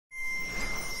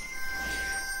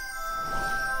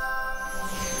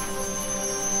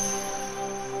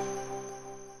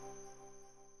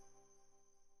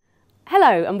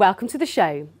Hello and welcome to the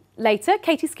show. Later,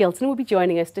 Katie Skilton will be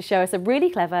joining us to show us a really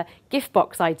clever gift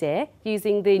box idea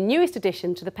using the newest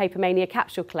addition to the Papermania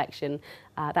Capsule collection.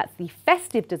 That's the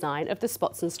festive design of the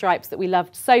spots and stripes that we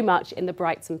loved so much in the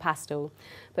brights and pastel.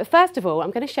 But first of all,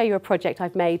 I'm going to show you a project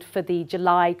I've made for the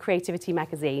July Creativity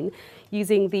magazine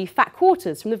using the fat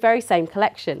quarters from the very same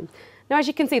collection. Now, as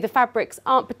you can see, the fabrics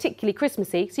aren't particularly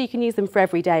Christmassy, so you can use them for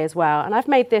every day as well. And I've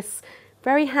made this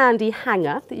very handy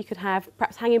hanger that you could have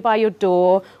perhaps hanging by your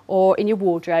door or in your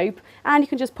wardrobe, and you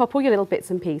can just pop all your little bits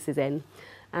and pieces in.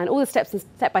 And all the steps and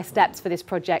step-by-steps for this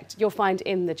project you'll find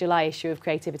in the July issue of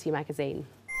Creativity magazine.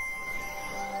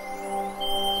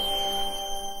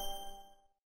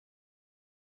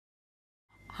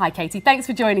 Hi Katie, thanks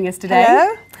for joining us today.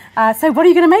 Hello. So what are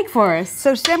you going to make for us?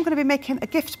 So today I'm going to be making a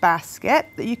gift basket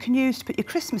that you can use to put your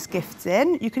Christmas gifts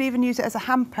in. You can even use it as a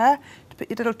hamper to put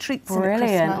your little treats in at Christmas.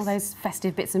 Brilliant, all those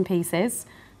festive bits and pieces.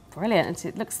 Brilliant, and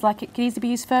it looks like it could easily be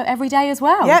used for every day as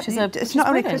well. Yeah, it's not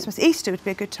only Christmas, Easter would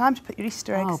be a good time to put your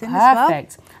Easter eggs in as well.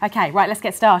 Perfect. Okay, right, let's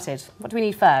get started. What do we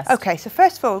need first? Okay, so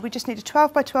first of all, we just need a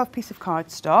 12 by 12 piece of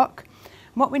cardstock.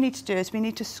 And what we need to do is we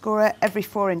need to score it every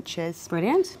 4 inches.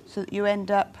 Brilliant. So that you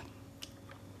end up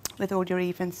with all your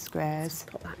even squares.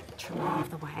 Put that trim out of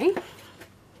the way.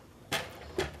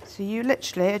 So you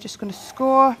literally are just going to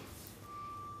score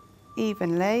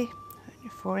evenly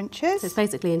your 4 inches. So it's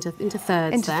basically into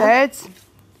thirds. Into thirds.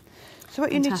 So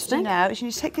what you need to do now is you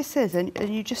need to take your scissors and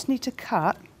you just need to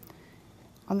cut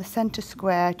on the centre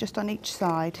square, just on each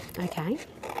side. Okay.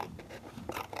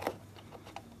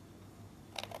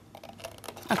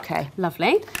 Okay.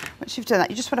 Lovely. Once you've done that,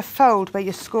 you just want to fold where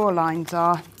your score lines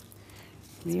are.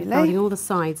 Really. So folding all the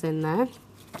sides in there.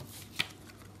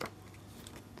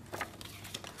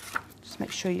 Just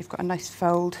make sure you've got a nice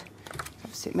fold.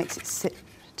 Obviously it makes it sit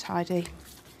tidy.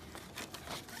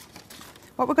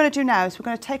 What we're going to do now is we're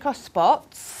going to take our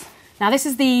spots. Now this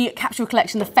is the Capsule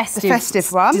collection, the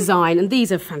festive one. Design, and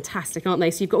these are fantastic, aren't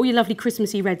they? So you've got all your lovely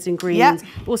Christmassy reds and greens, yep.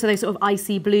 Also those sort of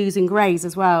icy blues and greys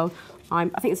as well. I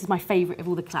think this is my favourite of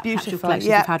all the Capsule collections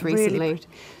yeah, I've had recently. Really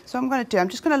so I'm going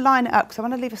to line it up because I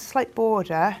want to leave a slight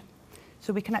border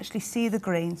so we can actually see the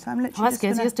green. So I'm literally that's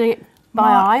good. So you're just doing it by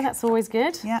eye. That's always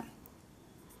good. Yeah.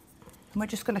 And we're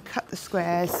just going to cut the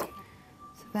squares. So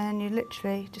then you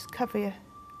literally just cover your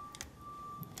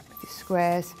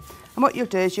squares. And what you'll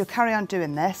do is you'll carry on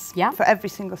doing this for every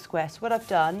single square. So what I've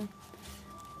done,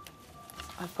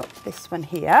 I've got this one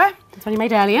here. This one you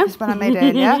made earlier. This one I made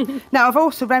earlier. Now I've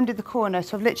also rounded the corner,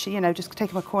 so I've literally, just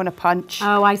taken my corner punch.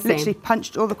 Oh, I see. Literally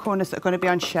punched all the corners that are going to be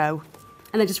on show.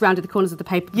 And then just rounded the corners of the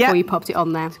paper before you popped it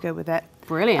on there. To go with it.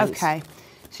 Brilliant. Okay.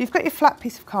 So you've got your flat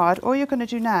piece of card. All you're going to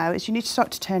do now is you need to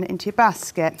start to turn it into your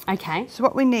basket. Okay. So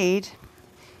what we need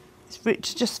is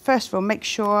to just first of all make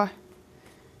sure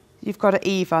you've got it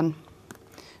even.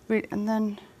 And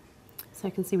then... So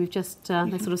I can see we've just, they're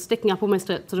sort of sticking up almost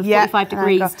at sort of 45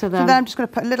 degrees to the... So then I'm just going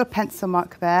to put a little pencil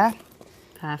mark there.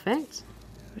 Perfect.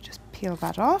 We'll just peel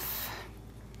that off.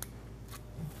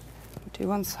 We'll do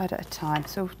one side at a time.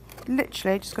 So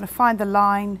literally just going to find the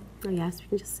line. Oh yes, we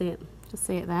can just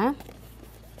see it there.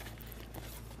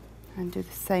 And do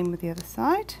the same with the other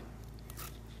side.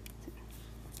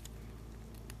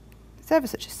 It's ever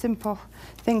such a simple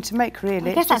thing to make,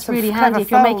 really. I guess that's really handy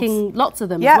if you're making lots of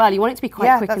them as well. You want it to be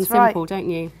quite quick and simple, don't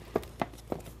you?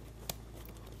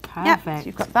 Perfect. Yeah, so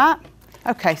you've got that.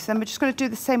 Okay, so then we're just going to do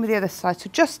the same with the other side. So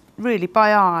just really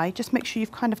by eye, just make sure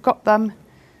you've kind of got them.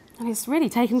 And it's really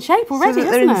taken shape already, so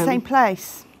that they're in the same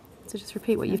place. So just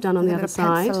repeat what you've done on the other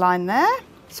side. Pencil line there.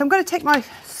 So I'm going to take my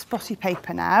spotty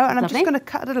paper now, and I'm just going to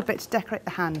cut a little bit to decorate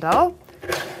the handle.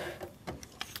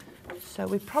 So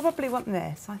we probably want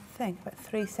this, I think, about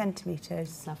 3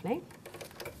 centimetres. Lovely.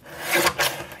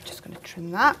 We're just going to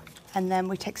trim that. And then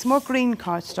we take some more green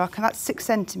cardstock, and that's 6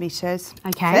 centimetres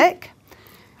thick.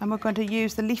 And we're going to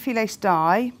use the leafy lace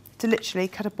die to literally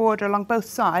cut a border along both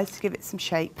sides to give it some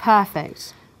shape.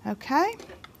 Perfect. Okay.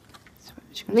 So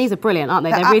these are brilliant, aren't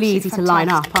they? They're really easy to line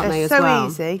up, aren't they, as well?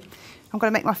 So easy. I'm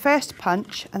going to make my first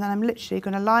punch, and then I'm literally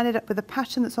going to line it up with the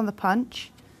pattern that's on the punch.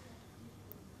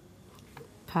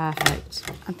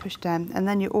 Perfect. And push down, and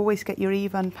then you always get your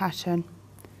even pattern.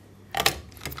 And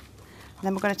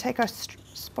then we're going to take our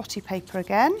spotty paper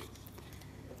again.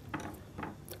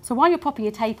 So while you're popping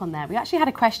your tape on there, we actually had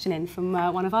a question in from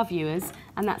one of our viewers,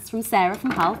 and that's from Sarah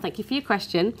from Hull. Thank you for your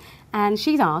question. And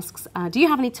she asks, do you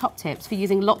have any top tips for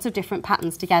using lots of different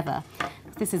patterns together?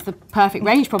 This is the perfect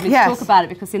range probably to talk about it,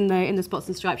 because in the spots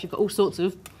and stripes you've got all sorts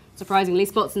of, surprisingly,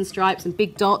 spots and stripes and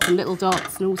big dots and little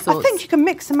dots and all sorts. I think you can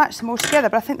mix and match them all together,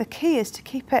 but I think the key is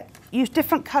to use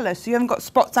different colours so you haven't got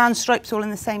spots and stripes all in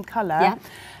the same colour. Yeah.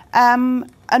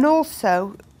 And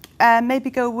also maybe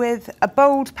go with a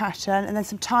bold pattern and then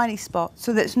some tiny spots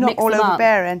so that it's not Mix all them up.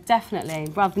 overbearing.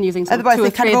 Definitely, rather than using Otherwise two or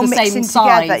they kind three of all of the mix same in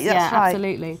size. together. Yeah, that's right.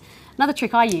 Absolutely. Another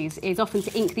trick I use is often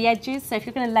to ink the edges. So if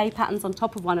you're going to lay patterns on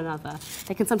top of one another,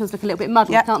 they can sometimes look a little bit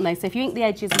muddled, Yep. can't they? So if you ink the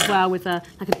edges as well with like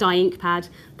a dye ink pad,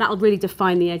 that'll really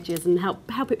define the edges and help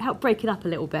break it up a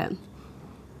little bit.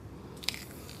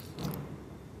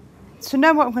 So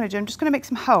now what I'm going to do, I'm just going to make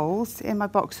some holes in my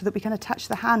box so that we can attach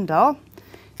the handle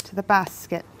to the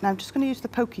basket. Now I'm just going to use the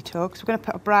pokey tool because we're going to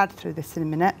put a brad through this in a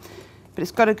minute, but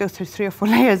it's got to go through 3 or 4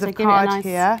 layers of card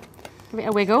here. Give it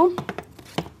a wiggle.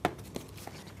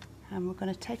 And we're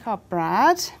going to take our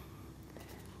brad,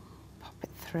 pop it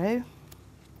through.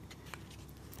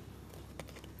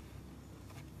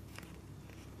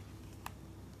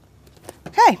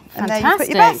 Okay, and there you put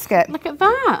your basket. Look at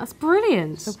that, that's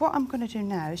brilliant. So what I'm going to do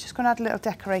now is just going to add a little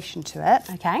decoration to it.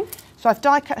 Okay. So I've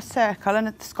die cut a circle and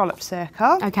a scallop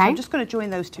circle. Okay. So I'm just going to join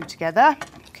those two together.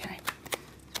 Okay.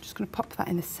 I'm just going to pop that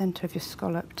in the centre of your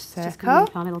scalloped circle. It's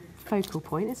just our little focal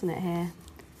point, isn't it, here?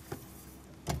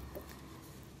 I'm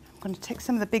going to take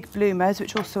some of the big bloomers,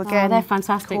 which also again they're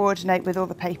fantastic. Coordinate with all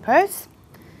the papers.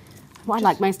 What I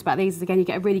like most about these is, again, you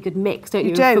get a really good mix, don't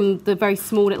you? You do. From the very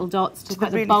small little dots to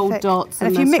quite the bold dots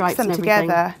and if you the mix stripes them and everything.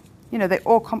 together, you know, they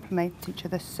all complement each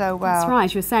other so well. That's right.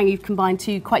 As you were saying, you've combined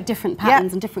two quite different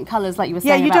patterns and different colours, like you were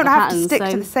saying. Yeah, you about don't have patterns, to stick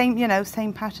to the same, you know,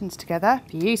 same patterns together.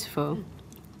 Beautiful.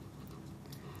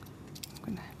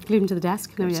 Glue them to the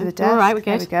desk. There we go. To the desk. All right, we're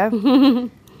good. There we go.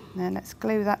 Then let's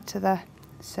glue that to the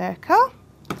circle.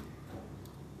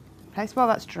 Place while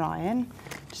that's drying.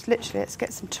 Just literally, let's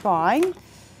get some twine.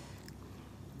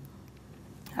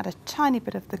 Add a tiny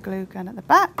bit of the glue gun at the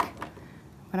back.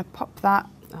 I'm going to pop that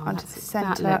onto the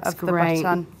centre of the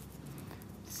button.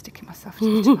 Sticking myself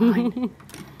to the twine.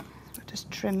 So just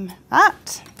trim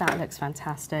that. That looks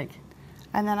fantastic.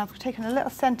 And then I've taken a little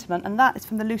sentiment, and that is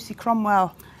from the Lucy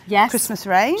Cromwell Christmas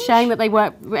range. Showing that they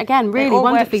work, again, really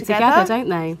wonderfully together, don't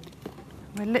they?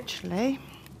 We're literally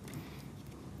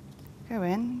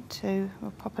going to,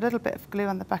 we'll pop a little bit of glue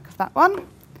on the back of that one.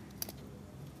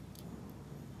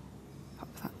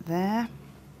 That there.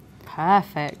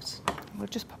 Perfect. We'll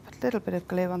just pop a little bit of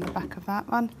glue on the back of that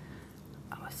one.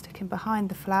 And we'll stick him behind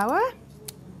the flower.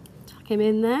 Tuck him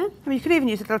in there. I mean, you could even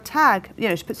use a little tag, you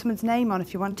know, to put someone's name on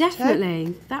if you wanted to.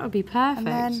 Definitely. That would be perfect.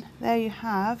 And then there you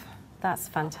have. That's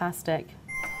fantastic.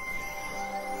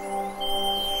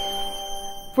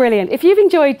 Brilliant. If you've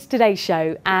enjoyed today's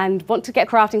show and want to get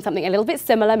crafting something a little bit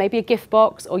similar, maybe a gift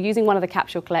box or using one of the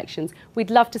Capsule collections, we'd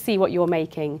love to see what you're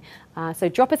making. So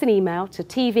drop us an email to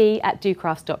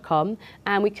tv@docrafts.com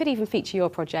and we could even feature your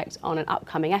project on an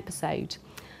upcoming episode.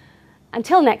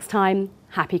 Until next time,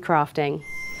 happy crafting.